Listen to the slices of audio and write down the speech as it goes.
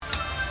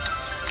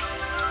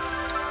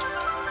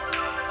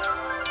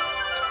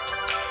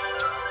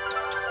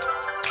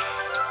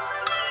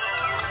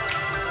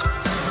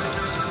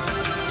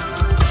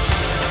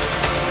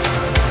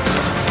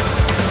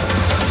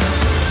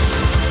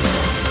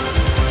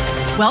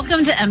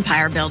Welcome to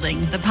Empire Building,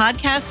 the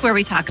podcast where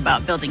we talk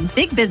about building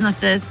big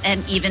businesses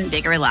and even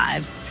bigger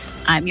lives.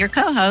 I'm your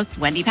co-host,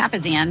 Wendy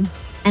Papazian.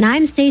 And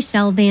I'm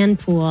Seychelle Van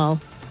Poole.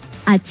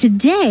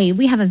 Today,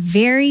 we have a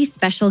very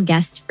special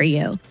guest for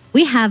you.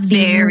 We have the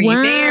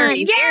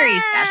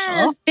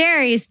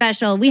very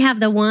special. We have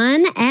the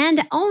one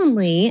and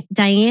only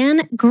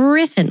Diane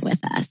Griffin with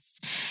us.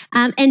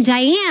 And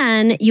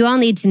Diane, you all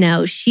need to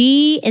know,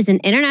 she is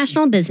an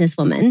international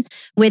businesswoman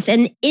with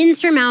an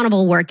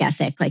insurmountable work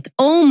ethic. Like,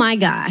 oh my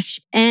gosh.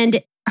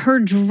 And her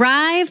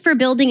drive for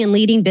building and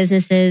leading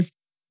businesses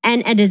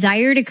and a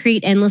desire to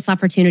create endless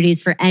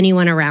opportunities for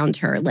anyone around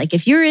her. Like,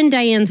 if you're in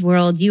Diane's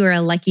world, you are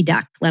a lucky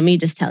duck, let me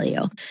just tell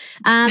you.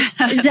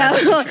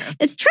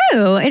 It's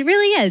true. It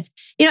really is.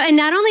 And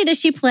not only does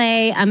she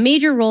play a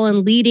major role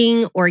in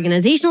leading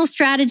organizational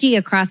strategy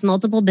across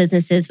multiple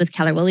businesses with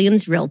Keller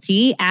Williams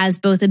Realty as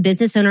both a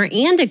business owner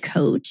and a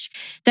coach,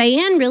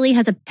 Diane really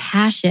has a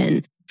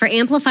passion for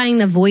amplifying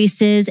the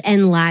voices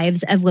and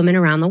lives of women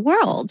around the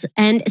world.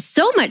 And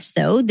so much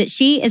so that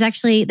she is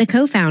actually the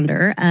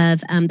co-founder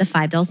of the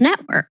Five Dolls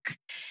Network.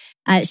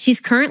 She's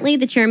currently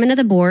the chairman of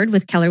the board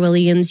with Keller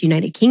Williams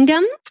United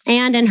Kingdom.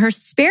 And in her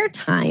spare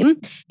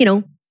time,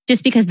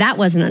 just because that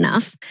wasn't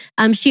enough,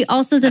 she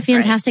also is a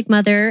fantastic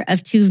mother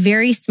of two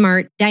very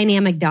smart,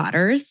 dynamic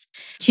daughters.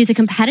 She's a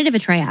competitive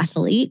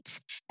triathlete.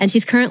 And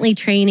she's currently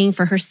training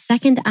for her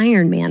second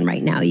Ironman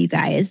right now, you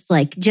guys.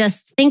 Like,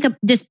 just think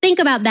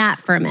about that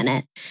for a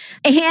minute.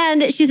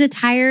 And she's a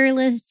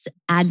tireless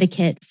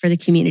advocate for the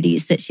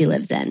communities that she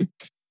lives in.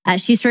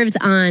 She serves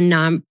on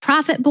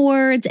nonprofit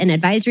boards and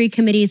advisory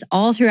committees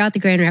all throughout the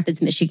Grand Rapids,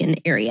 Michigan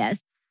areas.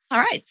 All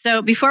right.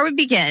 So before we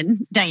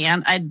begin,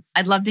 Diane,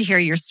 I'd love to hear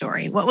your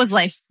story. What was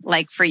life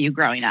like for you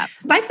growing up?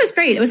 Life was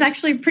great. It was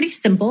actually pretty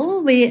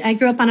simple. I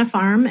grew up on a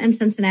farm in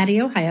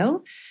Cincinnati,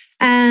 Ohio.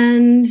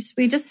 And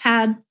we just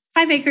had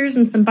 5 acres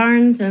and some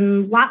barns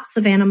and lots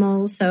of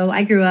animals. So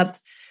I grew up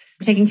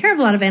taking care of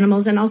a lot of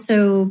animals and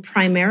also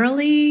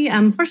primarily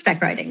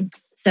horseback riding.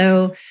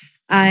 So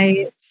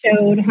I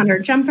showed hunter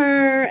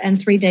jumper and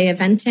 3-day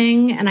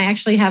eventing. And I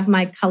actually have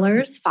my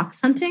colors fox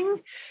hunting,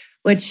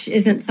 which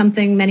isn't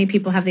something many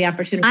people have the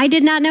opportunity. I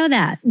did not know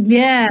that.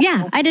 Yeah.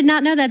 Yeah, I did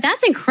not know that.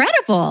 That's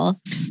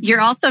incredible.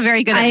 You're also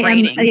very good at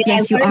braiding.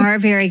 Yes, you are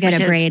very good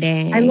at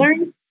braiding. I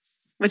learned.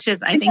 Which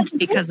is, I think,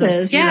 because of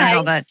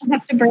all that. You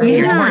have to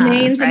braid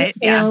names and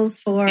tails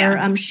for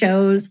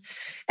shows.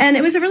 And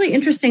it was a really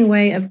interesting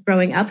way of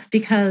growing up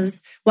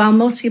because while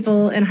most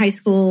people in high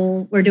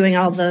school were doing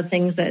all the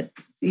things that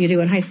you do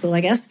in high school, I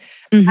guess,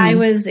 I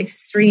was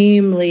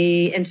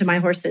extremely into my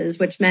horses,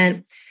 which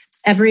meant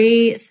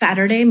every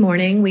Saturday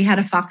morning we had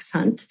a fox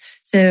hunt.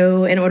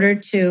 So and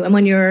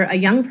when you're a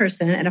young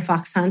person at a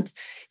fox hunt,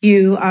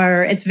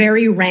 it's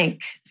very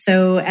rank.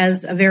 So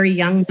as a very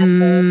young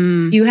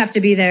member, you have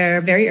to be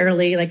there very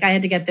early. Like I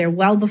had to get there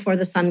well before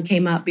the sun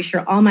came up, be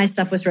sure all my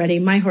stuff was ready,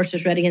 my horse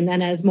was ready. And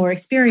then as more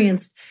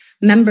experienced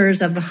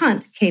members of the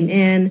hunt came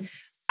in,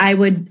 I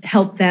would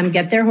help them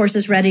get their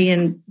horses ready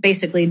and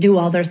basically do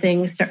all their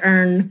things to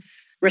earn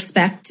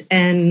respect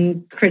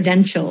and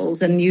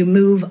credentials. And you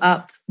move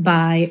up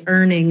by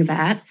earning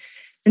that.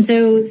 And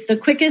so the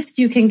quickest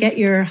you can get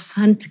your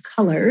hunt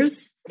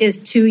colors is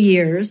 2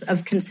 years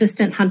of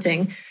consistent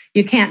hunting.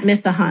 You can't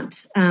miss a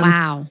hunt.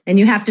 Wow. And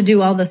you have to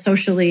do all the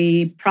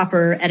socially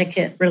proper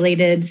etiquette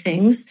related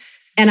things.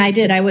 And I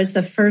did. I was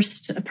the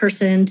first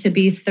person to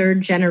be 3rd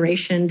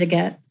generation to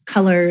get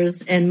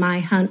colors in my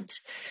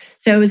hunt.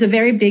 So it was a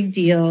very big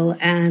deal.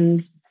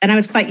 And I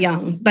was quite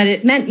young, but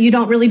it meant you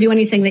don't really do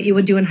anything that you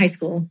would do in high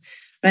school,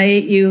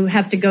 right? You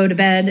have to go to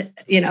bed,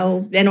 in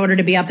order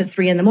to be up at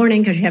 3 a.m.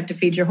 because you have to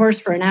feed your horse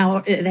for an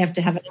hour. They have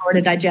to have an hour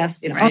to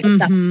digest, all this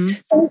stuff.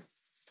 So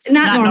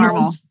not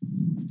normal.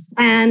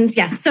 And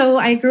so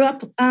I grew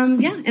up,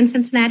 in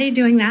Cincinnati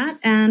doing that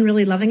and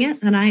really loving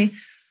it. And I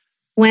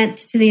went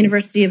to the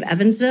University of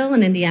Evansville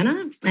in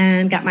Indiana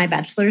and got my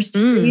bachelor's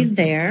degree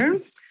there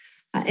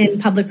in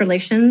public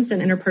relations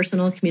and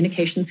interpersonal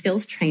communication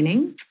skills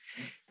training.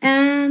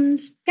 And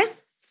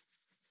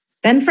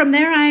then from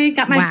there, I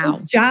got my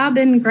first job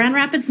in Grand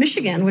Rapids,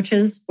 Michigan, which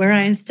is where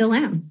I still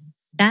am.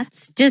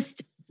 That's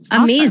just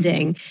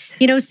amazing.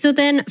 Awesome. So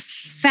then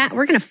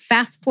we're going to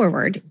fast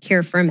forward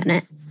here for a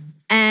minute.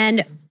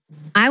 And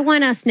I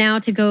want us now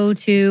to go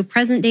to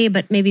present day,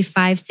 but maybe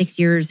 5-6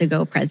 years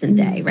ago, present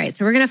day, right?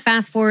 So we're going to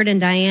fast forward, and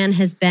Diane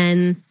has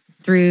been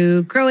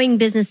through growing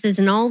businesses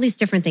and all these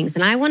different things.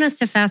 And I want us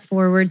to fast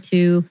forward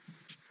to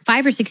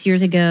 5 or 6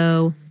 years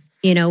ago,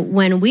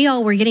 when we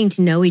all were getting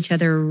to know each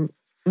other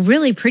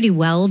really pretty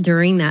well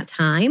during that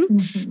time.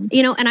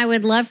 And I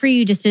would love for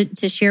you just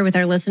to share with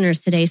our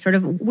listeners today sort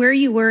of where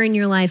you were in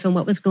your life and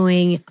what was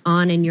going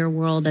on in your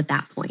world at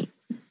that point.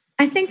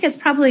 I think it's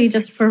probably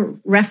just for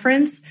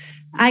reference.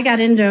 I got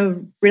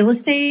into real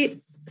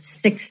estate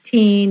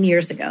 16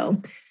 years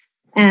ago.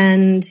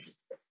 And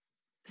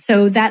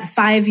so that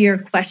 5-year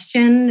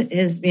question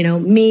is,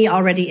 me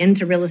already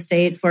into real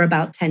estate for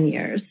about 10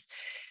 years.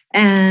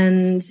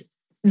 And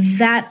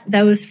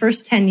those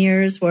first 10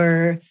 years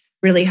were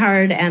really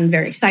hard and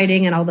very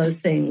exciting and all those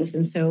things.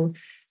 And so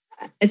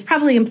it's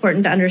probably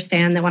important to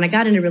understand that when I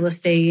got into real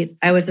estate,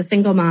 I was a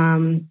single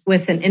mom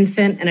with an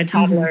infant and a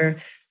toddler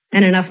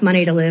and enough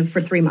money to live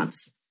for 3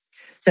 months.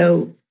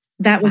 So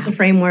that was the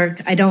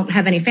framework. I don't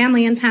have any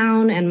family in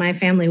town, and my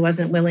family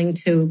wasn't willing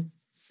to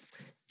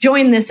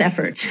join this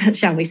effort,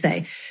 shall we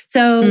say.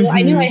 So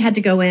I knew I had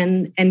to go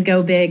in and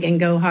go big and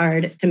go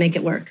hard to make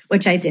it work,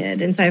 which I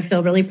did. And so I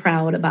feel really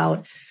proud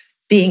about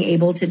being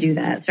able to do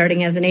that,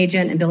 starting as an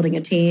agent and building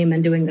a team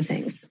and doing the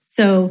things.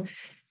 So,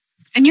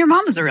 and your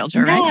mom was a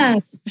realtor,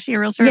 right? Was she a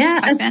realtor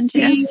back then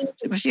too?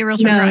 Was she a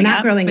realtor growing up? No,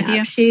 not growing up.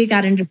 You? She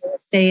got into real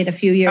estate a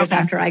few years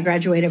after I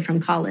graduated from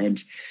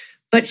college.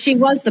 But she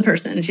was the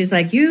person. She's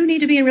like, you need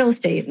to be in real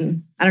estate.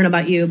 And I don't know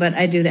about you, but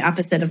I do the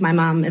opposite of my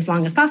mom as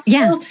long as possible.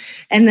 Yeah.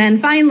 And then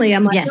finally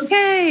I'm like,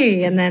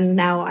 okay. And then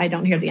now I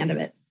don't hear the end of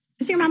it.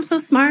 Is your mom so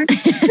smart?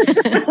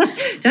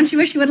 Don't you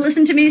wish you would have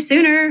listened to me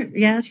sooner?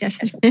 Yes. So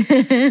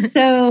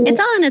it's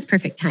all in its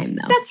perfect time,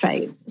 though. That's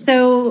right.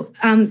 So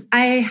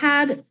I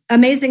had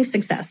amazing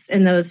success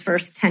in those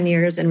first 10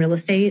 years in real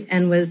estate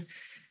and was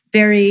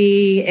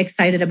very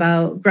excited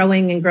about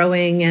growing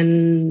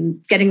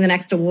and getting the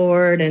next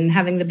award and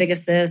having the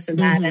biggest this and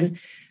that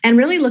and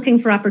really looking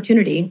for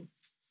opportunity.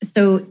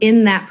 So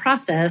in that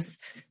process,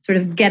 sort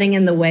of getting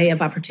in the way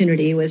of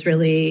opportunity was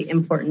really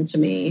important to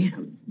me.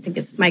 I think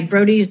it's Mike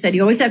Brody who said,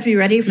 you always have to be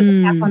ready for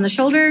the tap on the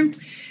shoulder.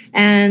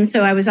 And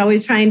so I was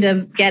always trying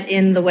to get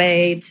in the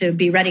way to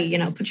be ready,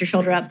 put your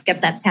shoulder up,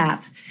 get that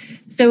tap.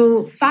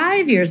 So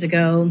 5 years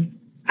ago,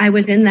 I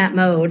was in that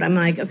mode. I'm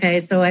like, okay,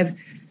 so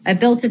I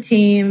built a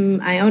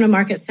team. I own a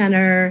market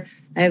center.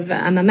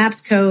 I'm a MAPS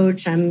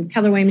coach. I'm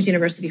Keller Williams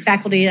University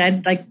faculty.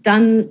 I'd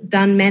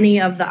done many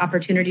of the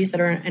opportunities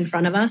that are in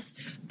front of us,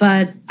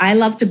 but I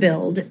love to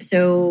build.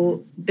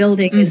 So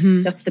building is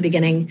just the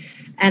beginning.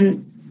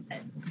 And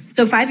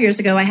so 5 years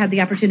ago, I had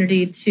the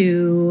opportunity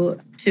to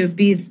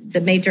be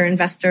the major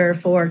investor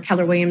for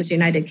Keller Williams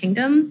United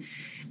Kingdom.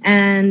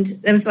 And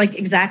that was like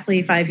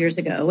exactly 5 years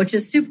ago, which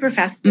is super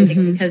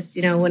fascinating because,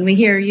 when we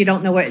hear you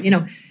don't know what,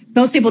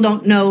 most people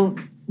don't know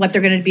what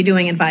they're going to be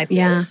doing in 5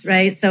 years,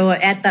 right? So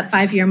at that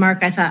 5-year mark,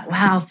 I thought,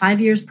 wow, 5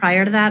 years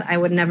prior to that, I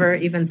would never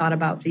even thought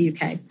about the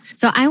UK.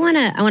 So I want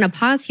to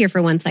pause here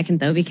for 1 second,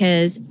 though,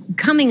 because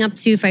coming up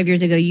to 5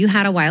 years ago, you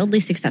had a wildly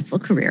successful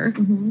career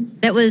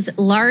that was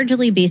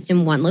largely based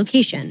in one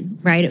location,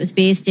 right? It was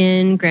based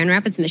in Grand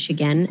Rapids,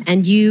 Michigan,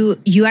 and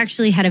you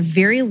actually had a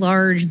very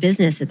large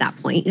business at that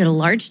point. You had a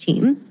large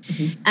team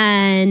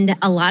and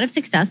a lot of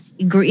success.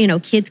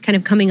 Kids kind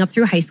of coming up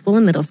through high school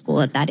and middle school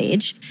at that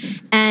age,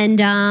 and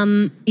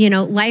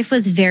life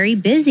was very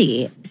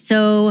busy.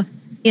 So,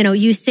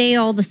 you say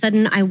all of a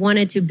sudden, I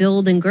wanted to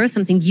build and grow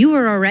something. You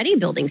were already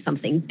building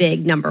something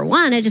big, number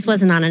one. It just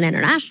wasn't on an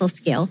international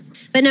scale.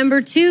 But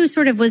number two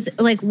sort of was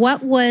like,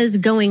 what was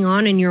going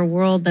on in your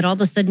world that all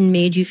of a sudden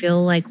made you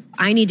feel like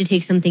I need to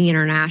take something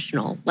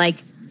international?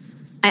 Like,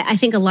 I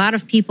think a lot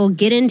of people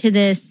get into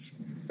this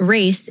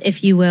race,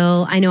 if you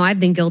will. I know I've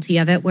been guilty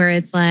of it, where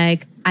it's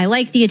like, I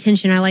like the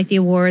attention. I like the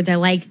awards. I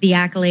like the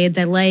accolades.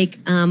 I like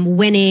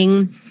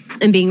winning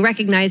and being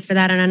recognized for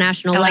that on a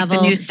national level. I like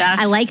the new stuff.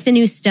 I like the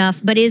new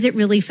stuff, but is it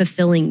really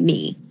fulfilling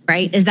me,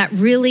 right? Is that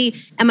really,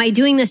 am I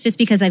doing this just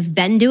because I've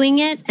been doing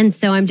it and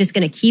so I'm just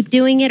going to keep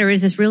doing it, or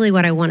is this really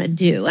what I want to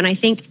do? And I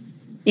think,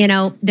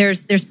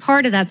 there's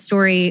part of that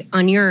story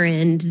on your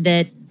end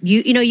that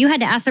you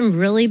had to ask some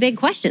really big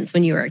questions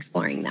when you were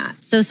exploring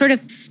that. So sort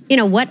of,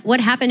 what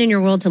happened in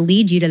your world to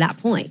lead you to that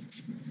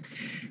point?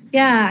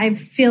 Yeah, I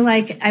feel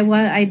like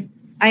I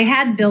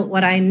had built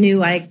what I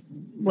knew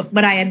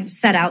what I had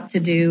set out to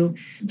do.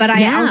 But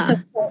I also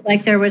felt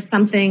like there was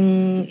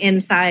something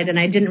inside and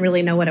I didn't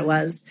really know what it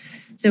was.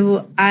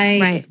 So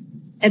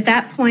at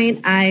that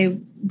point, I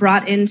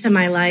brought into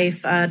my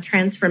life a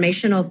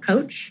transformational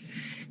coach.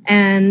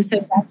 And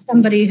so that's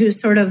somebody who's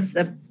sort of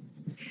the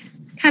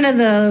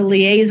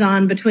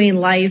liaison between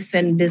life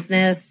and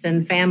business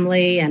and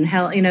family and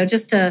health,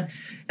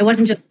 it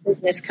wasn't just a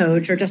business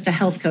coach or just a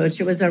health coach.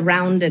 It was a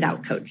rounded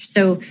out coach.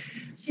 So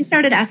she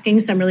started asking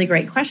some really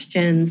great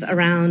questions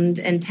around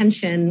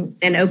intention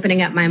and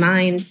opening up my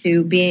mind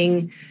to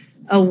being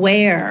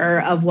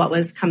aware of what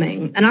was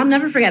coming. And I'll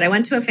never forget, I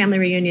went to a family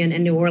reunion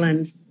in New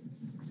Orleans.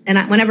 And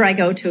whenever I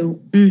go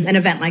to an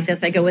event like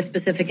this, I go with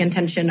specific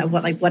intention of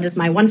what is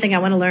my one thing I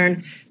want to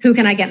learn? Who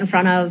can I get in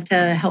front of to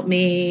help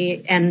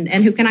me? And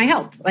who can I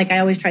help? Like I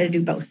always try to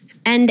do both.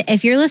 And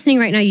if you're listening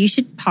right now, you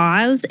should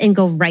pause and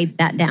go write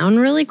that down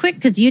really quick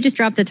because you just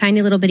dropped a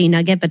tiny little bitty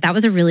nugget, but that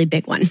was a really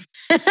big one.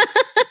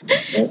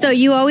 So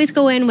you always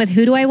go in with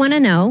who do I want to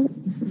know?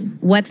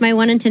 What's my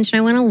one intention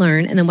I want to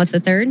learn? And then what's the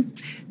third?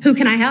 Who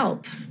can I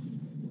help?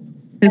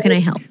 Who can I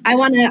help? I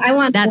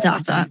want. That's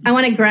awesome. I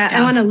want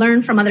to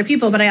learn from other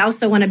people, but I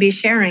also want to be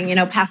sharing,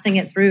 passing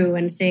it through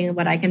and seeing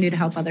what I can do to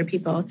help other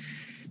people.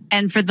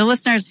 And for the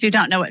listeners who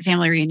don't know what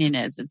Family Reunion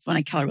is, it's one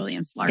of Keller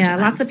Williams' large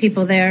events. Lots of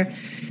people there.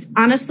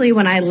 Honestly,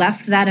 when I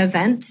left that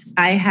event,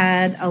 I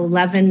had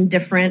 11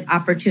 different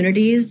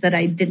opportunities that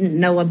I didn't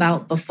know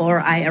about before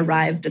I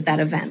arrived at that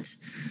event.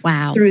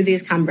 Wow. Through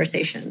these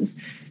conversations.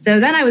 So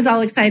then I was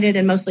all excited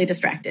and mostly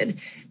distracted.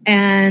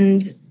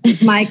 And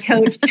my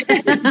coach,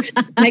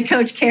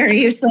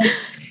 Carrie, was like,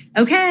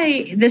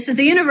 okay, this is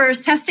the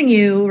universe testing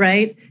you,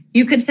 right?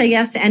 You could say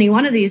yes to any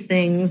one of these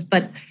things,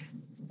 but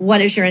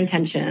what is your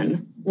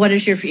intention? What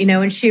is your,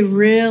 and she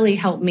really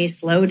helped me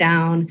slow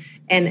down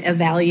and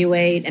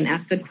evaluate and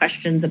ask good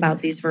questions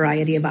about these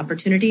variety of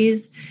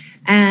opportunities.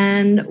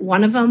 And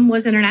one of them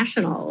was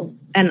international.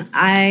 And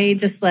I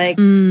just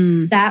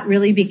that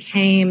really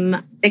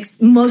became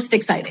most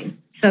exciting.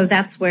 So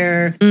that's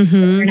where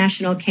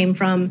international came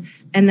from.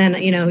 And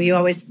then, you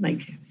always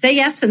say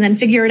yes and then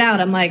figure it out.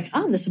 I'm like,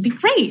 oh, this would be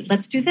great.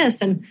 Let's do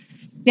this. And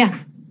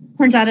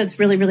turns out it's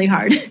really, really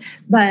hard,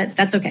 but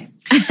that's okay.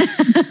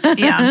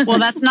 Yeah. Well,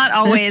 that's not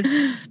always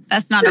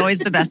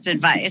the best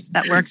advice.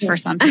 That works for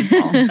some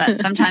people, but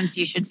sometimes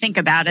you should think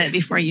about it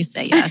before you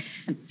say yes.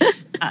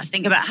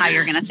 Think about how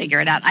you're going to figure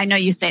it out. I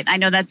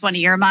know that's one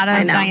of your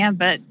mottos, Diane,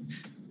 but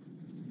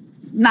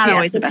not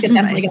always the best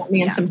advice. Got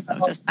me in some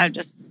trouble.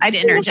 I'd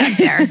interject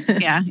there.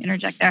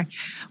 Interject there.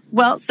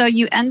 Well, so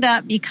you end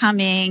up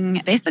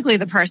becoming basically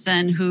the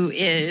person who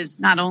is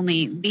not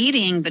only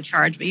leading the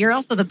charge, but you're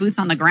also the boots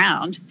on the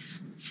ground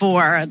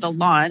for the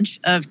launch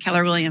of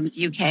Keller Williams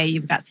UK.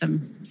 You've got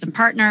some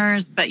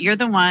partners, but you're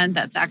the one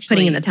that's actually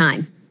putting in the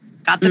time.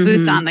 Got the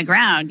boots on the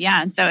ground.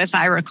 Yeah. And so if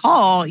I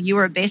recall,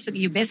 you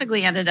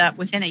basically ended up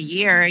within a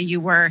year, you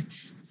were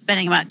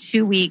spending about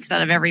 2 weeks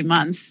out of every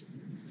month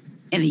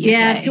in the UK.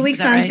 Yeah, 2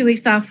 weeks on, right? 2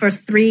 weeks off for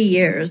 3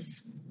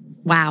 years.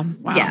 Wow.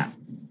 Yeah.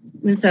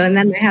 And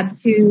then I had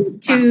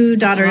two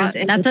daughters.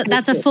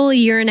 That's a full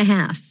year and a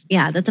half.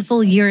 Yeah, that's a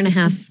full year and a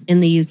half in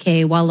the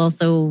UK while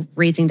also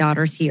raising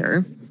daughters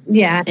here.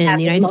 Yeah, in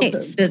the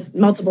United States.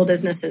 Multiple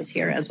businesses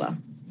here as well.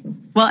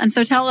 Well, and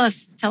so tell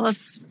us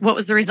what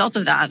was the result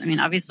of that? I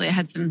mean, obviously it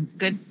had some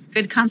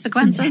good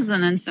consequences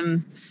and then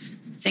some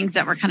things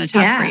that were kind of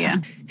tough for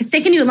you. It's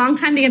taken you a long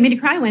time to get me to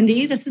cry,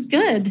 Wendy. This is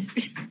good.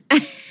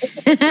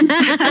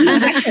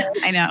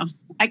 I know.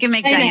 I can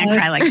make Diane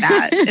cry like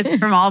that. It's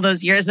from all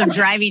those years of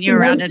driving you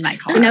around in my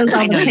car. She knows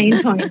all the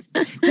pain points.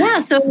 Yeah,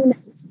 so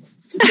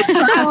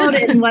proud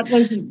in what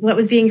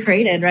was being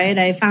created, right?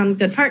 I found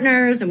good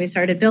partners and we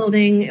started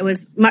building. It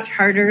was much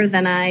harder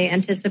than I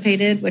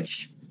anticipated,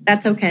 which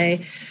that's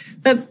okay.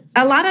 But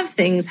a lot of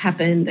things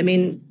happened. I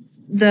mean,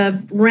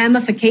 the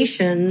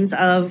ramifications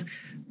of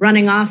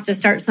running off to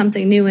start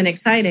something new and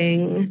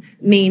exciting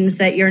means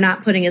that you're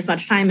not putting as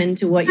much time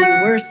into what you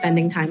were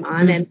spending time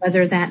on. And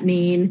whether that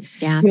mean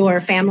your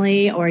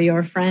family or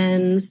your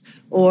friends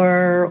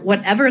or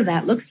whatever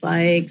that looks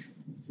like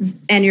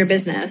and your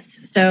business.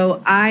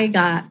 So I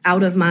got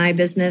out of my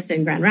business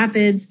in Grand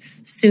Rapids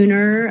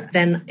sooner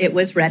than it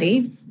was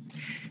ready.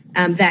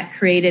 That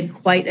created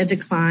quite a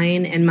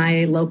decline in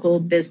my local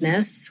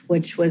business,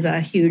 which was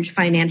a huge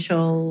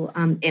financial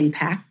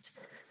impact.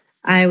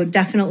 I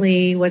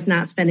definitely was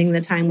not spending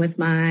the time with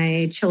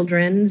my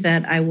children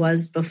that I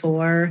was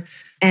before,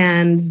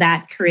 and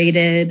that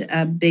created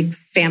a big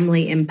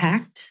family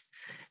impact.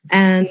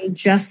 And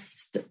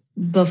just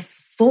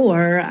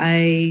before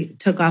I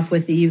took off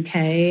with the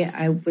UK,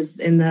 I was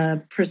in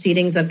the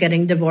proceedings of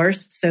getting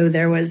divorced, so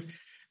there was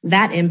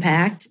that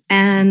impact.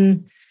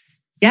 And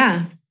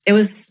it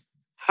was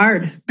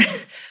hard.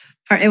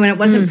 And when it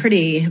wasn't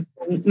pretty,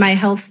 my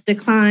health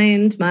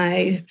declined,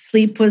 my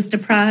sleep was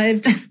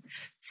deprived.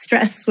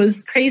 Stress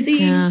was crazy.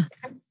 Yeah.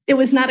 It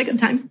was not a good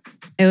time.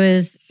 It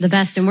was the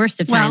best and worst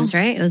of times,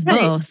 right? It was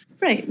both.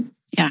 Right.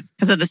 Yeah,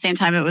 because at the same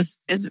time, it was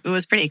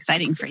pretty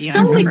exciting for you.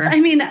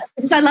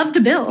 Because I love to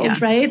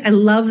build, right? I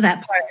love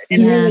that part.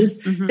 And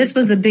this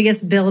was the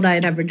biggest build I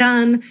had ever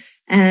done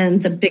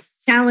and the big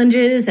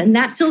challenges. And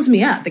that fills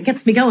me up. It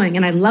gets me going.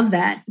 And I love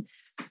that.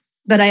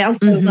 But I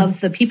also love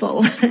the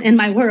people in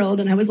my world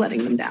and I was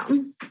letting them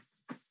down.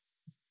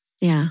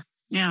 Yeah.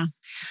 Yeah.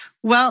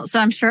 Well, so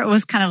I'm sure it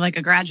was kind of like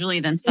a gradually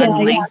then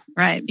suddenly,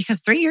 right?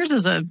 Because 3 years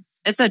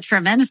it's a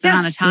tremendous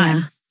amount of time.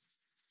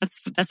 Yeah.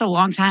 That's a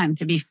long time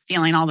to be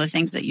feeling all the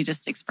things that you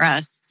just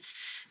expressed.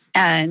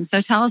 And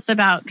so tell us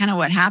about kind of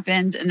what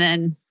happened and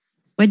then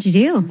what'd you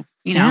do?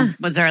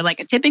 Was there like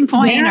a tipping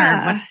point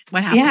or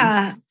what happened?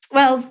 Yeah.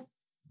 Well,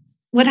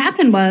 what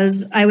happened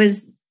was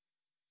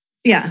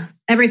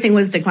everything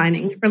was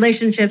declining.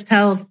 Relationships,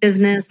 health,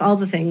 business, all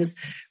the things.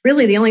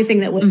 Really, the only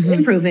thing that was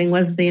improving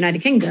was the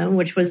United Kingdom,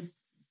 which was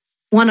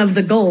one of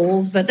the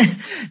goals, but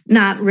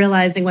not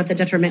realizing what the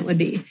detriment would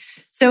be.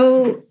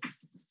 So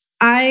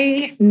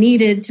I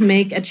needed to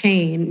make a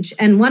change.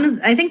 And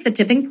I think the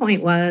tipping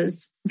point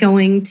was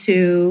going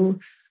to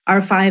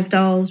our 5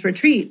 Dolls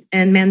retreat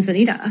in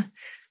Manzanita.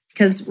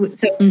 Because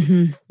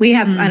we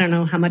have, I don't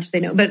know how much they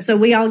know, but so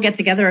we all get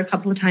together a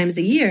couple of times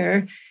a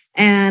year.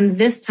 And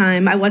this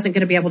time I wasn't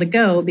going to be able to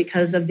go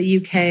because of the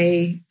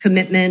UK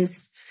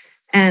commitments.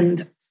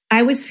 And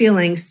I was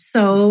feeling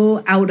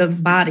so out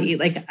of body.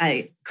 Like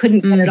I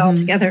couldn't get it all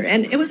together.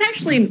 And it was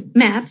actually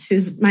Matt,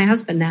 who's my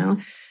husband now.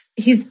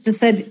 He's just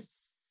said,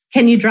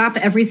 can you drop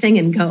everything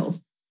and go?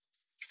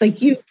 It's like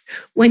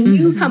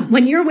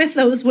when you're with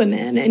those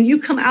women and you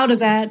come out of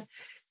that,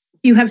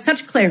 you have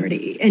such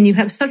clarity and you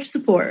have such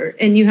support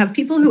and you have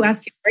people who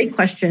ask you great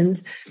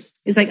questions.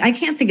 It's like, I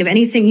can't think of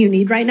anything you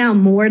need right now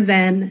more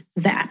than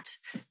that.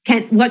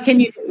 What can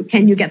you do?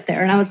 Can you get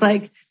there? And I was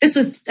like, this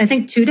was, I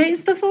think 2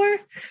 days before.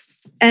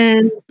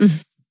 And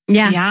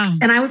yeah.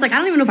 And I was like, I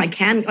don't even know if I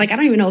can, like, I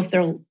don't even know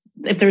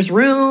if there's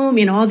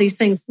room, all these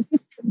things.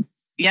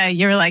 Yeah.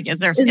 You're like,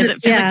 is it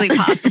physically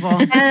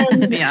possible?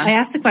 And I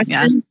asked the question.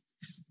 Yeah.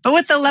 But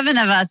with 11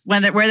 of us,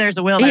 where there's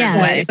a will, there's a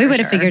way. We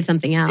would have figured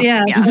something out.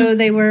 Yeah. So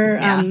they were,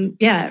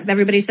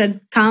 everybody said,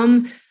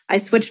 come. I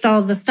switched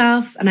all the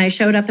stuff and I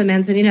showed up in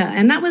Manzanita.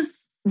 And that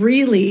was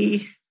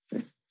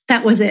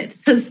it.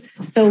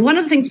 So one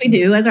of the things we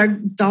do as our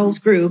dolls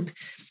group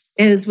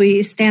is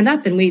we stand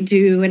up and we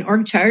do an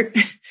org chart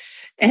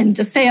and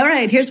just say, all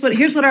right, here's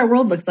what our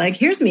world looks like.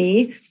 Here's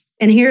me.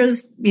 And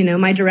here's,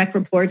 my direct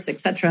reports, et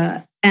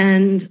cetera.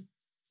 And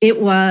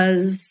it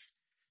was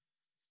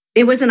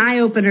an eye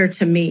opener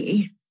to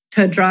me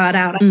to draw it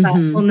out. I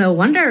thought, well, no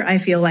wonder I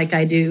feel like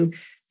I do.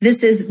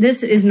 This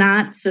is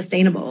not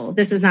sustainable.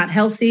 This is not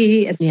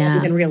healthy. It's not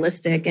even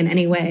realistic in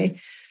any way.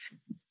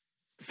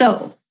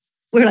 So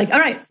we're like, all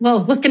right,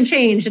 well, what can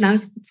change?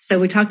 And so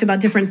we talked about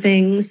different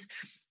things.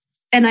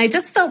 And I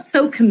just felt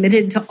so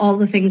committed to all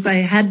the things I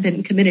had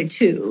been committed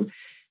to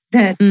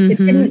that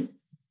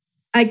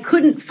I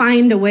couldn't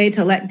find a way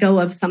to let go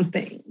of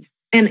something.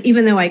 And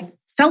even though I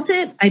felt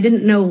it, I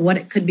didn't know what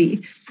it could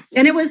be.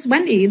 And it was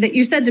Wendy that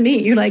you said to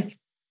me, you're like,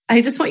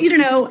 I just want you to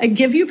know, I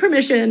give you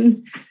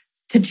permission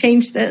to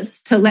change this,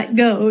 to let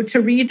go,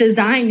 to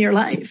redesign your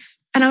life.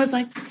 And I was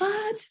like,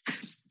 what?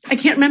 I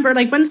can't remember.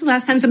 Like, when's the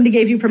last time somebody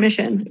gave you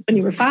permission? When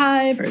you were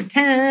 5 or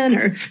 10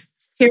 or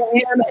here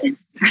I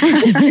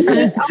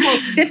am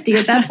almost 50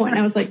 at that point.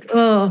 I was like,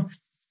 oh,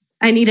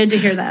 I needed to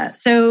hear that.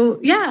 So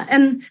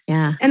and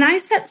I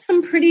set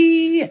some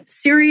pretty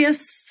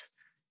serious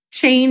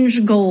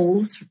change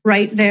goals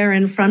right there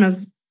in front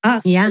of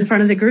us, in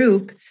front of the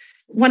group.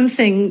 One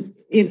thing,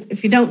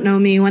 if you don't know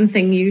me, one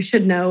thing you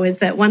should know is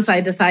that once I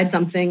decide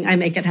something, I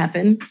make it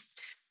happen.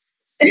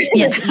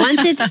 Yes,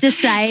 once it's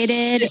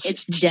decided,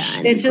 it's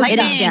done. It's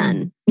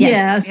done.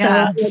 Yes.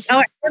 Yeah.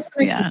 So,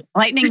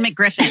 Lightning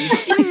McGriffin.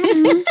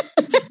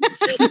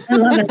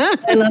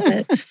 I love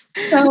it.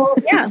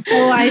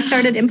 So I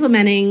started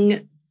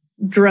implementing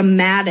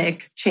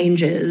dramatic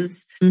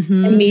changes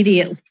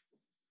immediately.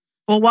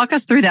 Well, walk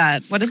us through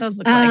that. What did those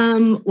look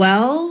like?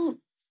 Well,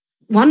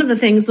 one of the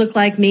things looked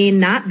like me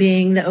not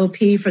being the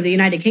OP for the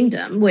United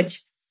Kingdom,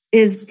 which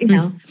is,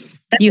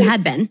 you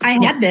had been.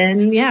 I had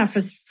been,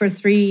 for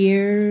 3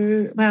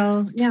 years.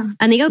 Well, yeah.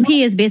 And the OP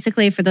is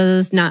basically, for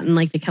those not in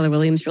like the Keller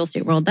Williams real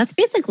estate world, that's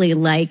basically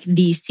like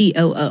the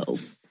COO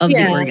of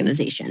the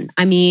organization.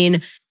 I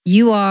mean,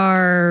 you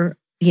are,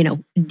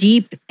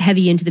 deep,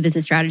 heavy into the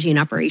business strategy and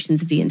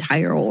operations of the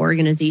entire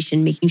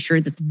organization, making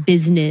sure that the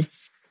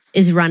business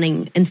is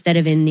running instead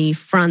of in the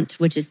front,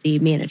 which is the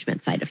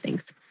management side of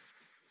things.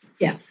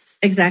 Yes,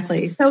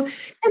 exactly. So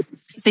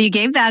you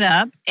gave that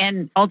up,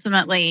 and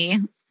ultimately,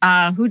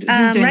 who's doing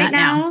right that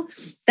now?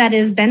 That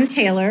is Ben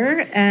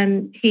Taylor,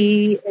 and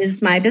he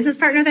is my business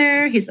partner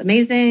there. He's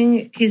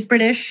amazing. He's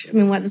British. I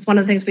mean, that's one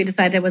of the things we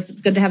decided was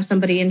good to have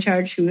somebody in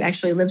charge who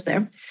actually lives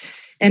there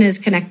and is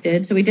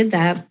connected. So we did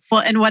that.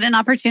 Well, and what an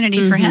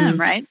opportunity for him,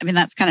 right? I mean,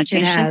 that's kind of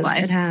changed his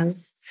life. It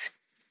has.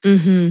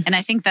 And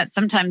I think that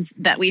sometimes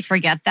that we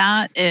forget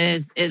that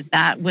is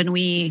that when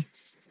we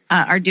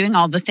are doing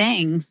all the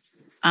things,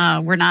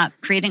 we're not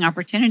creating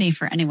opportunity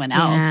for anyone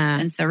else. Yeah.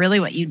 And so really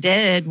what you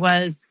did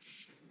was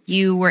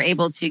you were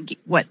able to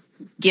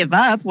give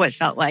up what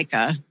felt like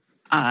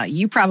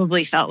you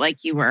probably felt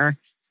like you were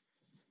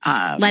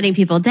letting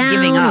people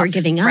down,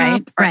 giving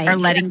up, right? Or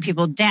letting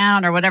people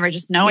down or whatever,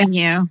 just knowing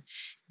you.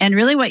 And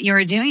really what you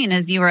were doing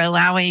is you were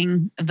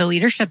allowing the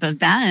leadership of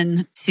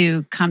Ben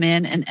to come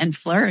in and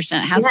flourish.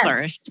 And it has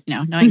flourished,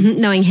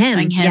 knowing him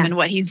and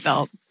what he's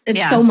built.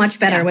 It's so much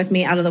better with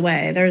me out of the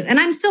way. And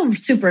I'm still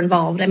super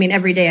involved. I mean,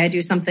 every day I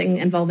do something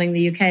involving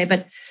the UK.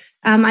 But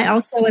I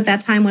also at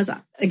that time was,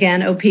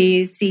 again, OP,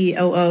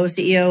 COO,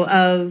 CEO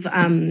of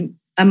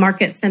a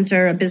market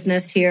center, a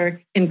business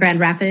here in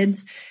Grand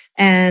Rapids.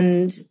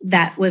 And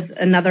that was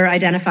another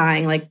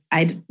identifying, like,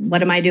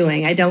 what am I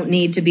doing? I don't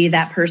need to be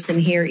that person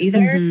here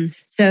either.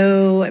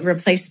 So I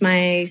replaced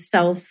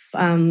myself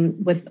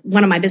with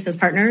one of my business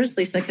partners,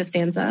 Lisa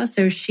Costanza.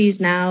 So she's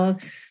now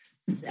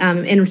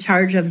in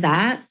charge of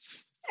that.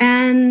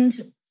 And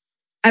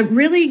it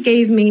really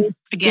gave me,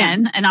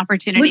 an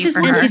opportunity for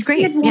her. And she's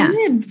great.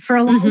 Wanted for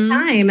a long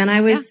time. And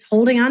I was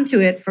holding on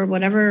to it for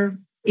whatever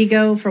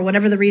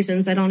the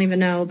reasons, I don't even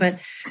know. But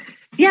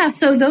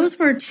so those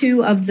were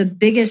two of the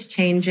biggest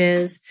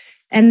changes.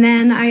 And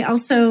then I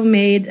also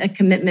made a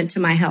commitment to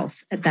my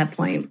health at that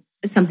point.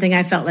 It's something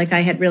I felt like I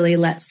had really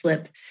let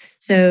slip.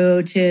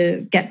 So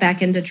to get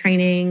back into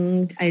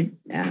training, I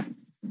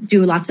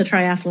do lots of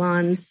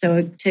triathlons.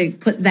 So to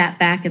put that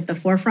back at the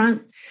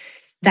forefront,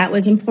 that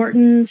was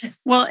important.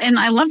 Well, and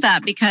I love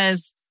that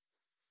because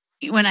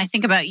when I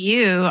think about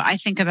you, I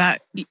think about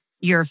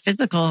your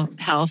physical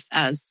health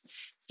as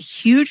a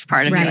huge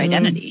part of your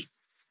identity.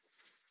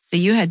 So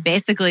you had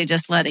basically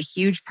just let a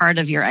huge part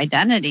of your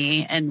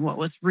identity and what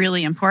was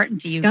really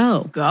important to you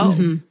go.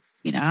 Mm-hmm.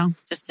 You know,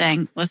 just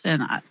saying,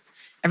 listen,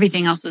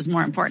 everything else is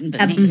more important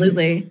than me.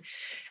 Absolutely.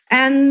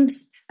 And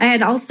I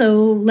had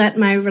also let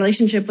my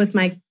relationship with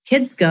my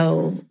kids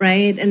go,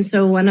 right? And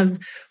so one of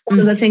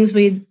the things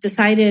we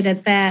decided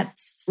at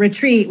that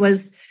retreat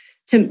was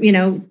to, you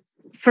know,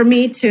 for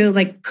me to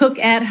like cook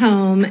at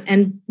home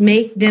and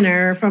make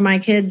dinner for my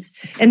kids.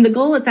 And the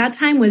goal at that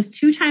time was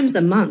 2 times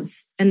a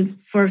month.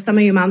 And for some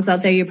of you moms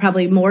out there, you're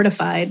probably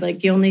mortified.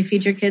 Like you only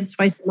feed your kids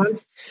twice a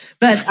month.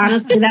 But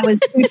honestly, that was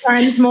 2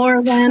 times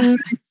more than...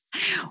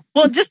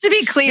 Well, just to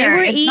be clear,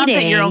 it's not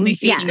that you're only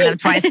feeding them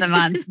twice a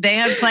month. They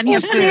have plenty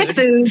of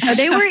food.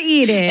 They were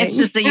eating. It's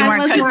just that you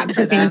weren't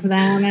cooking for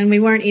them. And we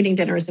weren't eating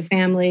dinner as a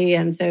family.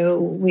 And so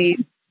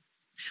we...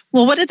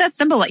 Well, what did that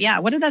symbolize? Yeah,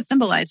 what did that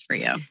symbolize for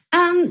you?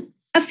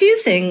 A few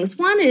things.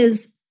 One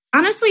is,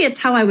 honestly, it's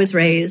how I was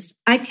raised.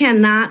 I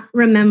cannot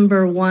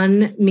remember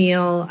one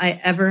meal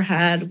I ever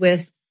had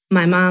with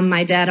my mom,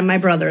 my dad, and my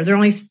brother. There are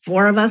only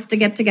 4 of us to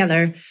get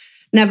together.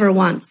 Never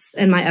once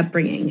in my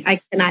upbringing.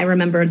 I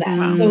remember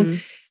that.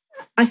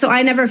 Wow. So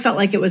I never felt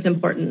like it was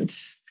important.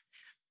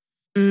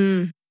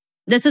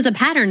 This was a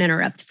pattern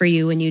interrupt for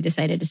you when you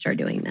decided to start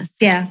doing this.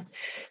 Yeah.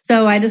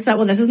 So I just thought,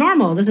 well, this is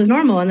normal. This is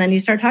normal. And then you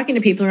start talking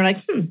to people who are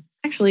like,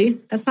 actually,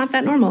 that's not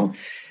that normal.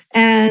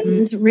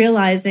 And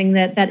realizing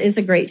that that is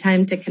a great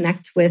time to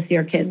connect with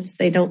your kids.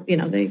 They don't, you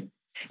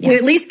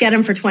at least get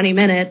them for 20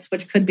 minutes,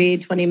 which could be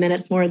 20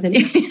 minutes more than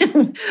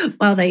you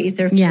while they eat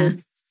their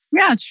food.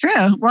 Yeah, it's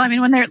true. Well, I mean,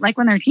 when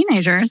they're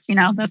teenagers,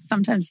 that's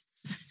sometimes,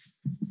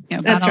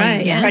 that's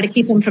right. Try to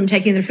keep them from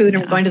taking their food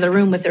and going to the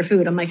room with their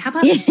food. I'm like, how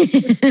about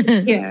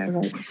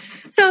right.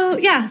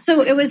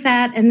 So it was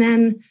that. And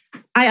then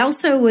I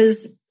also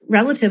was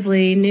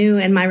relatively new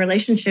in my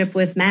relationship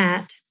with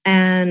Matt,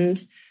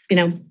 and,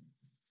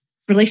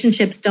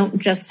 relationships don't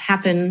just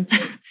happen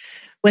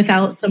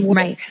without some work.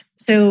 Right.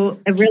 So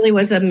it really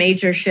was a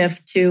major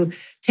shift to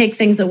take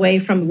things away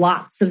from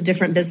lots of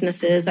different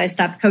businesses. I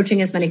stopped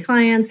coaching as many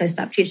clients. I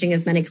stopped teaching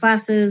as many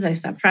classes. I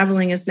stopped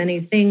traveling as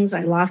many things.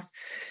 I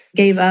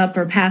gave up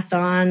or passed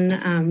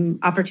on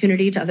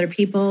opportunity to other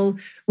people,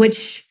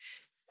 which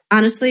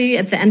honestly,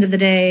 at the end of the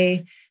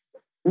day,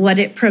 what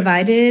it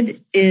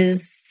provided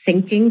is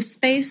thinking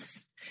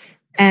space.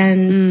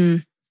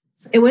 And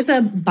it was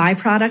a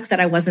byproduct that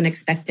I wasn't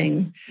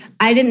expecting.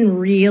 I didn't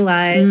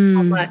realize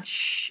how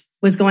much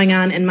was going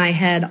on in my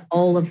head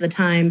all of the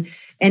time.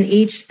 And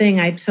each thing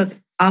I took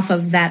off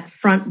of that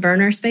front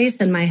burner space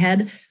in my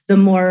head, the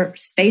more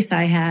space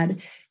I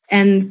had.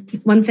 And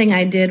one thing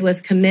I did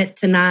was commit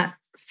to not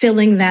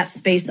filling that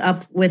space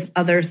up with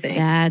other things.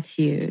 That's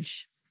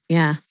huge.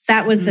 Yeah.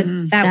 That was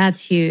that's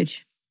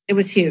huge. It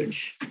was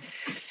huge.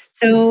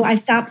 So I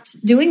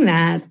stopped doing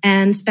that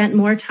and spent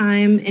more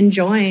time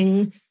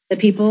enjoying the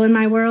people in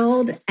my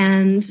world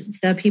and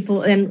the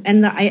people and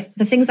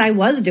the things I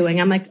was doing.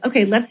 I'm like,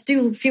 okay, let's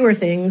do fewer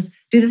things,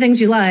 do the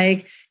things you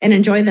like and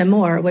enjoy them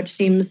more, which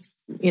seems,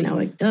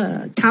 like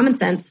common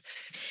sense.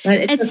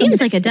 But it seems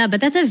like a duh,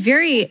 but that's a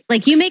very,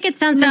 you make it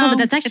sound simple, but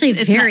that's actually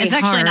it's very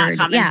hard. Actually not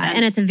common sense.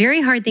 And it's a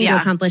very hard thing to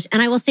accomplish.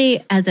 And I will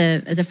say, as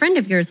a friend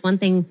of yours, one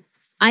thing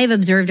I've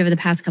observed over the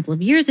past couple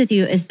of years with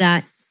you is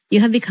that you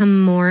have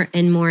become more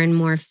and more and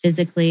more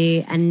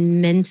physically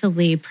and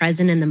mentally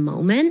present in the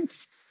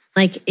moment.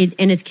 And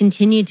it's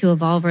continued to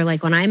evolve. Or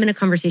when I'm in a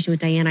conversation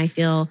with Diane, I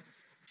feel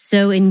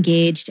so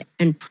engaged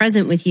and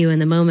present with you in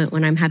the moment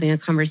when I'm having a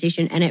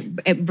conversation. And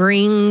it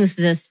brings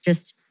this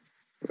just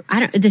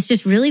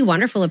really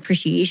wonderful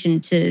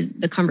appreciation to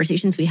the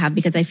conversations we have,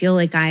 because I feel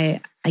like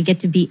I get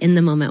to be in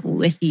the moment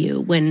with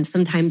you when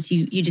sometimes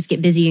you just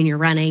get busy and you're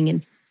running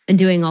and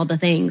doing all the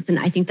things. And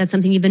I think that's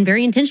something you've been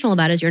very intentional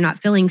about, is you're not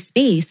filling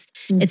space.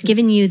 Mm-hmm. It's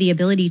given you the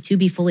ability to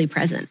be fully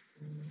present.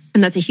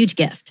 And that's a huge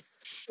gift.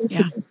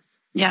 Yeah.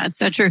 Yeah, it's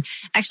so true.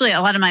 Actually,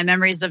 a lot of my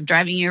memories of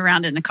driving you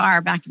around in the car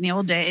back in the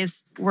old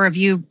days were of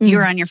you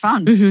were on your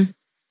phone. Mm-hmm.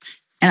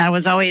 And I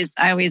was always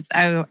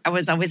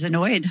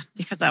annoyed,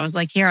 because I was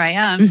like, here I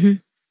am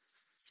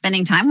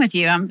spending time with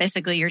you. I'm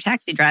basically your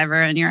taxi driver,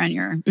 and you're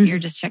on you're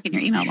just checking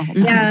your email the whole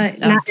time.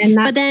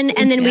 Yeah. But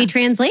then we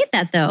translate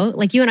that though.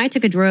 You and I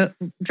took a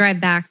drive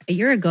back a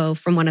year ago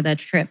from one of the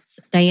trips.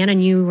 Diane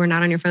and you were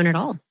not on your phone at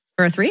all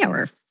for a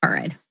 3-hour car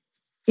ride.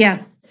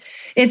 Yeah,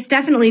 it's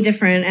definitely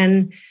different.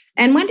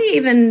 And Wendy,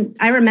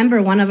 I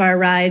remember one of our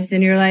rides,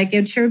 and you're like,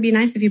 it sure would be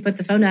nice if you put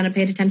the phone down and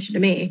paid attention to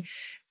me.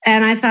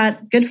 And I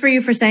thought, good for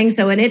you for saying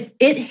so. And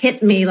it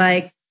hit me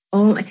like,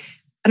 oh,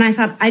 and I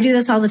thought, I do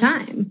this all the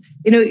time.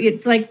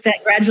 It's like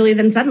that gradually,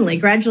 then suddenly.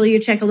 Gradually you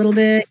check a little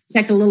bit,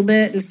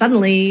 and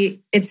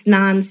suddenly it's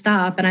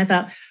nonstop. And I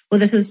thought, well,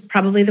 this is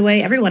probably the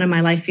way everyone in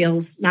my life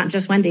feels, not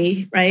just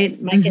Wendy,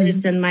 right? My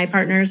kids and my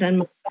partners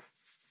and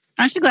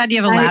Aren't you glad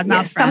you have a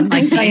loudmouth friend?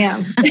 Sometimes I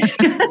am.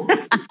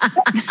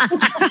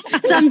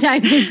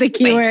 Sometimes is the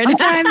key word.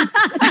 Sometimes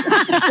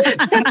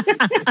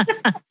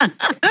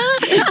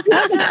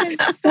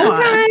I'm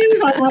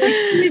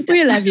like,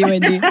 we love you,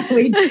 Wendy.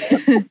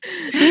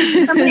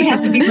 Somebody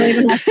has to be brave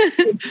enough.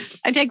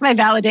 I take my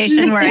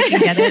validation where I can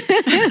get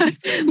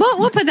it.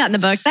 We'll put that in the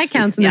book. That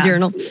counts in the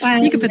journal.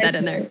 You can put that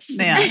in there.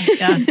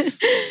 Yeah.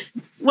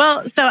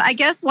 Well, so I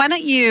guess why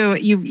don't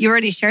you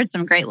already shared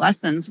some great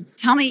lessons.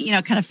 Tell me,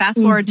 kind of fast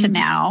forward to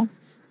now.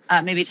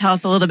 Maybe tell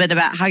us a little bit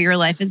about how your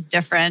life is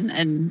different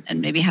and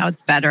maybe how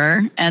it's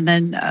better. And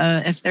then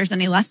if there's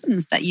any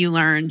lessons that you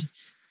learned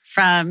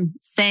from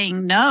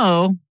saying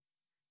no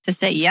to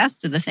say yes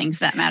to the things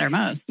that matter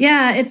most.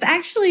 Yeah, it's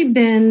actually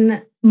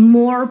been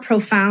more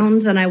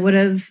profound than I would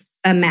have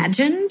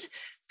imagined.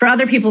 For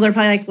other people, they're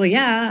probably like, well,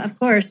 yeah, of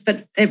course.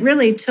 But it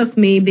really took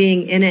me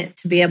being in it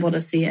to be able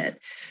to see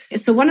it.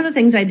 So one of the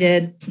things I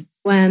did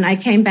when I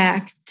came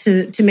back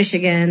to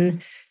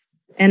Michigan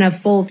in a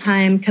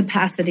full-time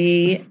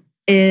capacity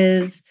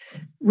is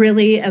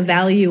really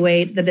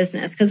evaluate the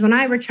business. Because when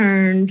I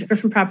returned,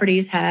 Griffin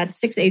Properties had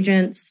 6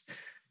 agents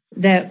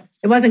that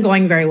it wasn't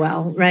going very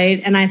well,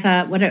 right? And I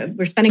thought,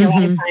 we're spending a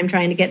lot of time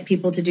trying to get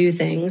people to do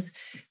things,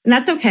 and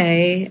that's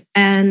okay.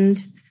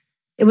 And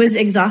it was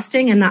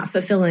exhausting and not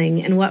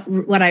fulfilling. And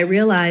what I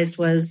realized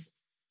was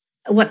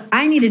what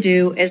I need to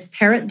do is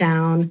pare it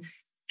down,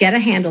 get a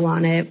handle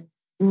on it,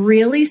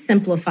 really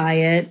simplify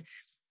it,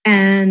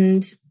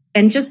 and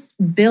just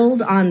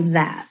build on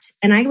that.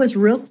 And I was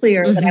real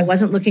clear that I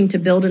wasn't looking to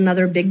build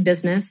another big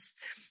business.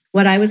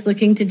 What I was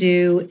looking to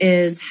do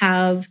is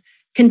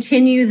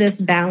continue this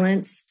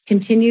balance,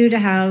 continue to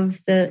have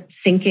the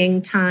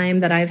thinking time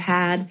that I've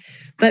had,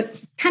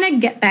 but kind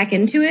of get back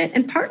into it.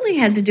 And partly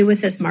had to do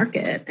with this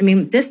market. I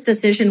mean, this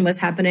decision was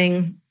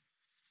happening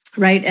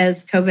right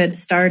as COVID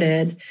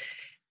started.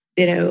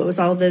 It was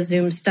all the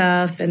Zoom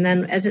stuff. And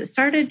then as it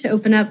started to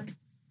open up,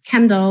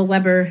 Kendall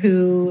Weber,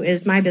 who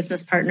is my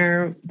business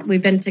partner,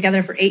 we've been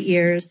together for 8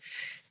 years.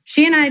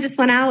 She and I just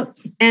went out,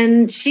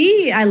 and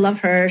I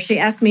love her. She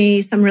asked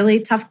me some really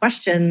tough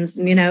questions.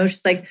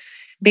 She's like,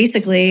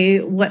 basically,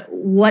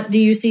 what do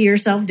you see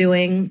yourself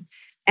doing?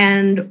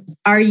 And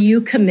are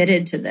you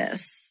committed to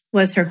this?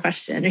 Was her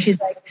question. And she's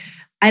like,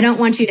 I don't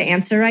want you to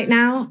answer right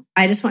now.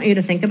 I just want you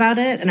to think about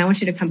it. And I want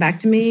you to come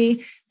back to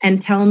me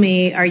and tell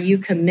me, are you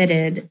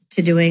committed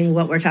to doing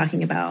what we're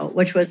talking about?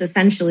 Which was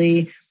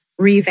essentially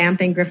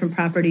revamping Griffin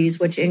Properties,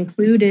 which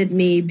included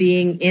me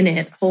being in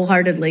it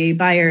wholeheartedly,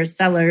 buyers,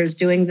 sellers,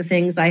 doing the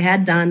things I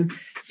had done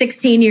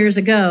 16 years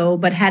ago,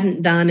 but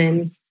hadn't done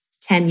in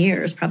 10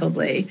 years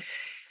probably.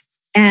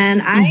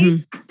 And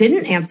I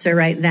didn't answer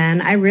right then.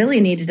 I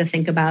really needed to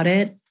think about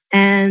it.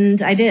 And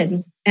I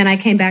did. And I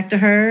came back to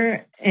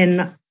her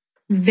in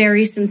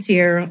very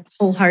sincere,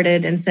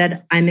 wholehearted, and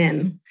said, I'm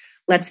in.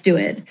 Let's do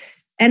it.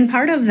 And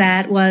part of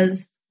that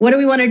was, what do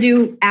we want to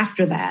do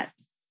after that?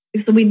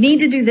 So we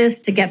need to do this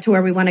to get to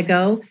where we want to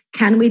go.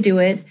 Can we do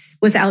it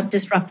without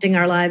disrupting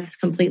our lives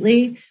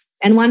completely?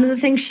 And one of the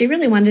things she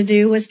really wanted to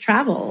do was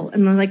travel.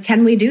 And I'm like,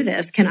 can we do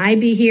this? Can I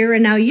be here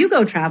and now you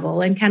go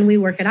travel? And can we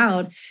work it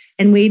out?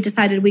 And we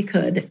decided we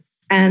could.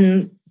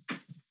 And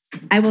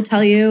I will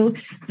tell you,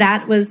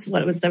 that was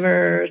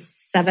over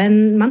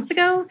 7 months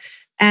ago.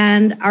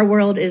 And our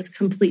world is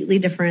completely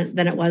different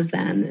than it was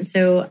then.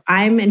 So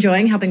I'm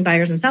enjoying helping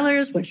buyers and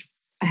sellers, which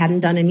I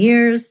hadn't done in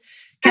years.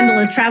 Kendall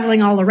is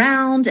traveling all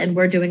around, and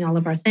we're doing all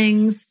of our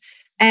things.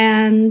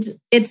 And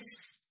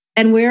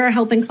we're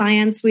helping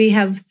clients.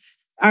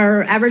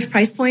 Our average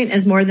price point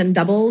has more than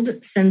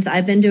doubled since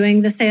I've been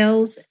doing the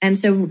sales. And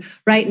so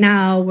right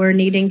now we're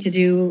needing to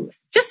do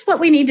just what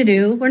we need to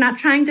do. We're not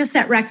trying to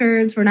set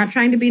records. We're not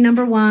trying to be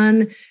number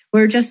one.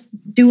 We're just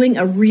doing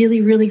a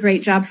really, really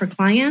great job for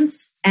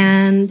clients.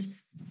 And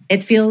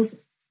it feels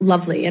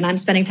lovely. And I'm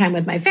spending time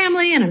with my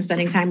family, and I'm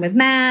spending time with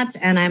Matt,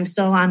 and I'm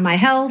still on my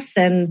health,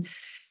 and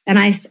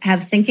I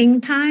have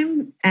thinking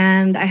time,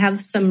 and I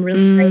have some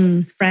really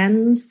great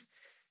friends.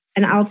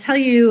 And I'll tell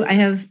you, I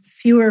have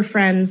fewer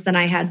friends than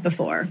I had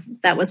before.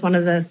 That was one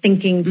of the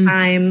thinking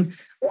time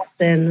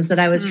lessons, that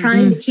I was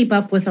trying to keep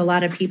up with a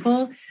lot of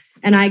people.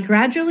 And I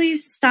gradually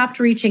stopped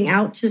reaching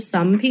out to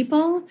some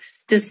people,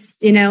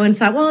 and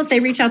thought, well, if they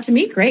reach out to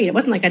me, great. It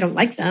wasn't like I don't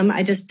like them.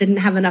 I just didn't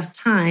have enough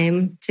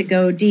time to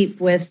go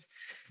deep with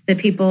the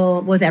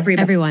people, with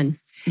everybody. Everyone.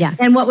 Yeah.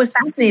 And what was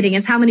fascinating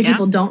is how many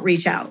people don't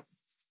reach out.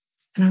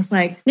 And I was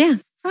like,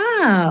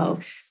 oh.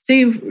 So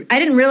I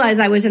didn't realize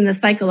I was in the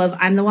cycle of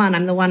I'm the one.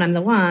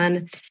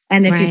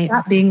 And if you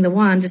stop being the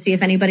one, to see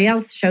if anybody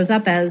else shows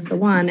up as the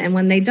one. And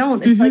when they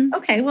don't, it's like,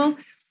 okay, well,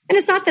 and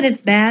it's not that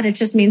it's bad. It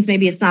just means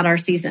maybe it's not our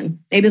season.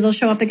 Maybe they'll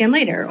show up again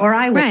later, or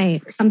I will,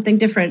 or something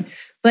different.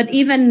 But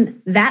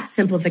even that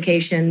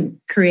simplification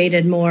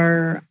created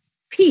more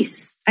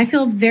peace. I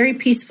feel very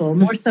peaceful,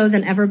 more so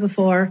than ever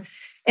before.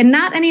 And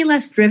not any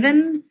less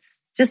driven,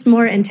 just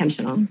more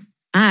intentional.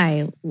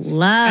 I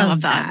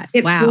love that.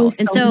 Wow.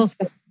 And so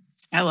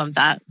I love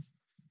that.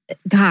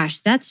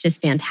 Gosh, that's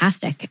just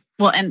fantastic.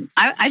 Well, and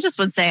I just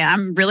would say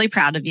I'm really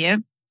proud of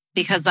you.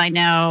 because I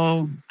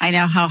know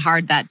how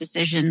hard that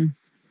decision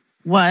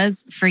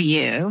was for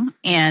you.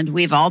 And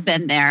we've all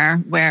been there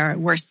where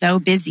we're so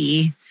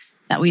busy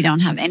that we don't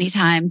have any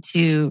time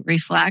to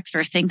reflect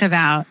or think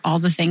about all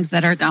the things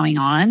that are going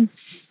on.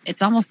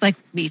 It's almost like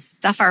we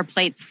stuff our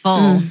plates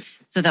full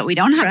so that we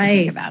don't have to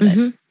think about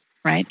it,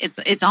 right?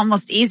 It's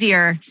almost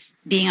easier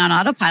being on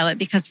autopilot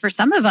because for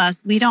some of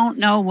us, we don't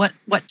know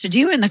what to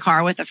do in the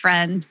car with a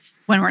friend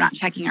when we're not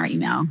checking our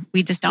email.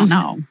 We just don't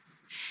know.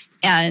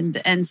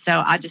 And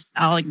so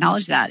I'll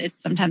acknowledge that.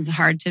 It's sometimes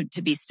hard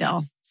to be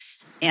still.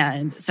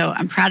 And so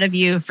I'm proud of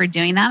you for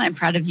doing that. I'm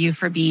proud of you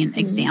for being an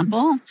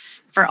example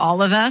for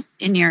all of us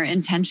in your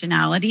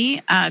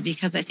intentionality,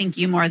 because I think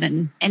you more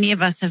than any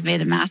of us have made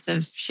a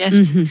massive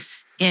shift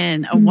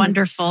in a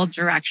wonderful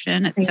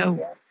direction. It's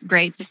so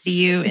great to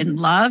see you in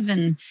love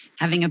and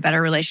having a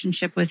better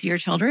relationship with your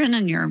children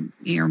and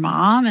your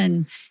mom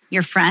and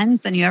your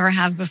friends than you ever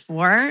have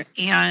before.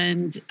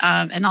 And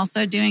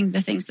also doing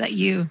the things that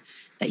you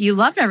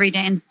love every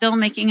day and still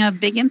making a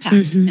big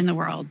impact in the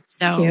world.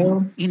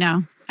 So,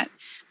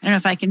 I don't know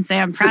if I can say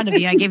I'm proud of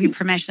you. I gave you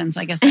permission, so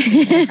I guess I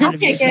can say I'm proud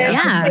of you too.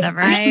 Yeah, whatever.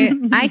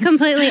 I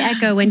completely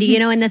echo Wendy.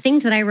 And the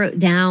things that I wrote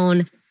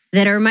down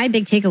that are my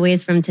big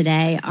takeaways from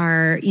today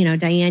are,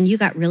 Diane, you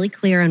got really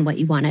clear on what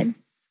you wanted.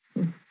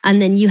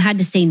 And then you had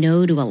to say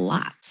no to a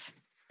lot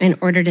in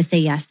order to say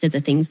yes to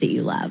the things that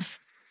you love.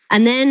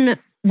 And then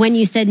when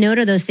you said no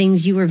to those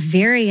things, you were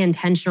very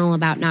intentional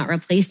about not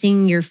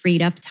replacing your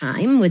freed up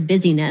time with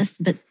busyness,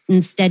 but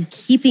instead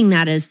keeping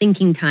that as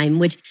thinking time,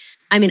 which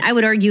I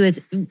would argue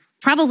is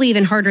probably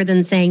even harder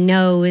than saying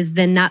no is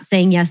then not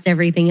saying yes to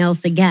everything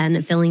else again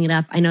and filling it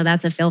up. I know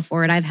that's a feel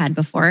for it I've had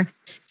before,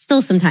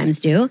 still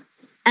sometimes do.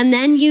 And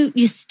then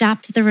you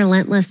stopped the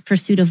relentless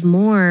pursuit of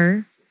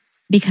more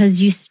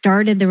because you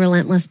started the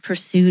relentless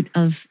pursuit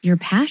of your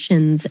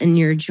passions and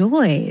your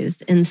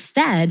joys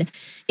instead.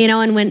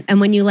 And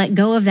when you let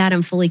go of that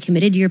and fully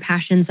committed to your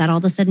passions, that all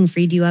of a sudden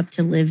freed you up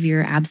to live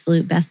your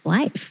absolute best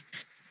life.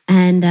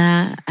 And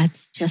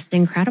that's just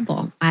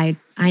incredible. I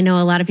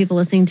know a lot of people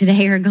listening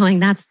today are going,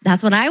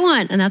 that's what I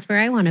want, and that's where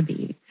I want to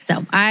be.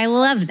 So I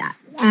love that.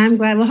 I'm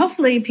glad. Well,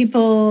 hopefully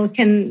people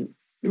can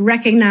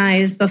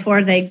recognize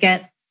before they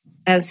get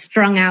as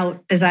strung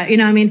out as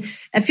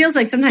it feels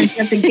like sometimes you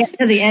have to get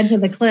to the edge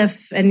of the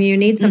cliff and you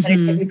need somebody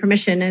to give you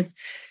permission. Is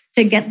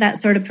to get that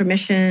sort of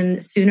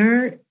permission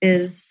sooner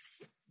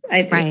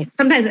right.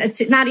 Sometimes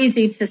it's not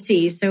easy to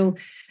see. So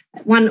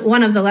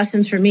one of the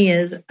lessons for me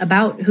is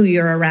about who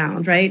you're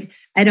around, right?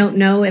 I don't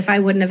know if I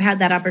wouldn't have had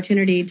that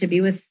opportunity to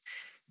be with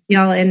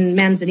y'all in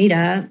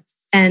Manzanita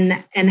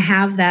and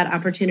have that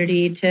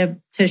opportunity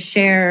to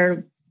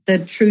share the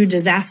true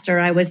disaster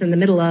I was in the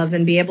middle of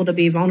and be able to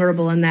be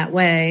vulnerable in that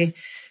way.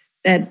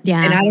 And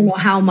I don't know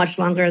how much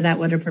longer that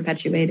would have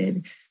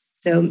perpetuated.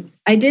 So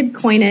I did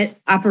coin it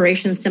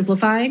Operation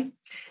Simplify.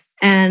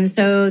 And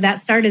so that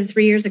started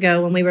 3 years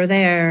ago when we were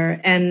there,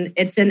 and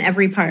it's in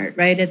every part,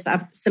 right? It's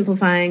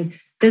simplifying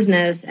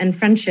business and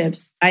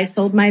friendships. I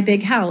sold my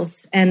big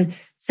house and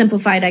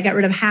simplified. I got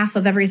rid of half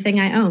of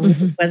everything I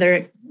owned,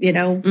 whether,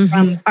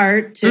 from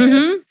art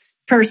to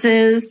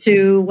purses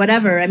to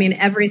whatever.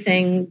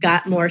 Everything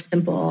got more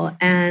simple,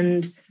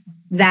 and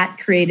that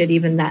created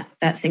even that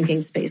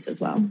thinking space as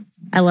well.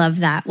 I love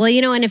that. Well,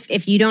 and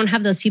if you don't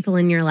have those people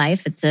in your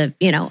life, it's a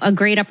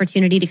great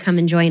opportunity to come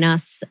and join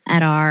us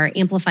at our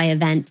Amplify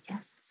event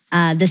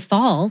this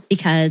fall,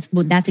 because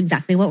that's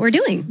exactly what we're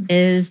doing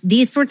is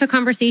these sorts of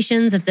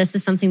conversations. If this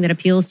is something that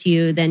appeals to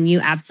you, then you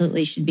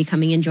absolutely should be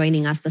coming and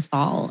joining us this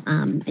fall.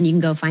 And you can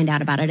go find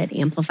out about it at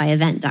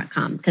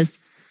amplifyevent.com, because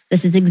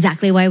this is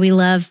exactly why we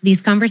love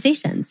these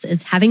conversations,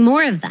 is having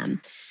more of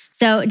them.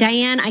 So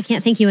Diane, I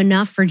can't thank you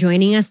enough for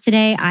joining us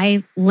today.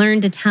 I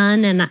learned a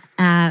ton, and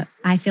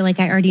I feel like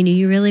I already knew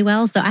you really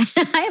well. So I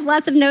have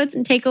lots of notes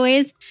and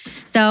takeaways.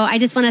 So I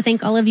just want to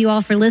thank all of you all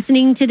for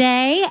listening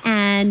today.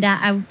 And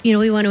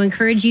we want to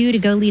encourage you to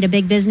go lead a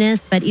big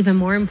business, but even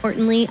more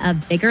importantly, a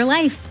bigger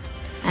life.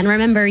 And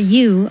remember,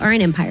 you are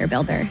an empire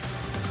builder.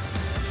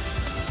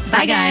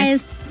 Bye,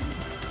 guys.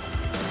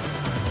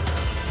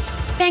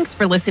 Thanks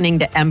for listening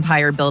to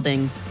Empire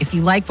Building. If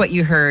you like what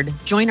you heard,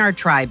 join our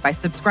tribe by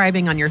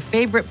subscribing on your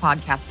favorite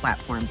podcast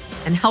platform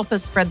and help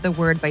us spread the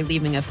word by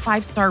leaving a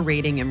 5-star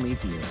rating and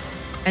review.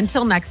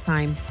 Until next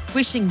time,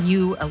 wishing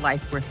you a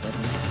life worth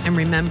living. And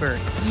remember,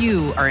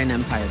 you are an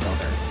empire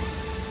builder.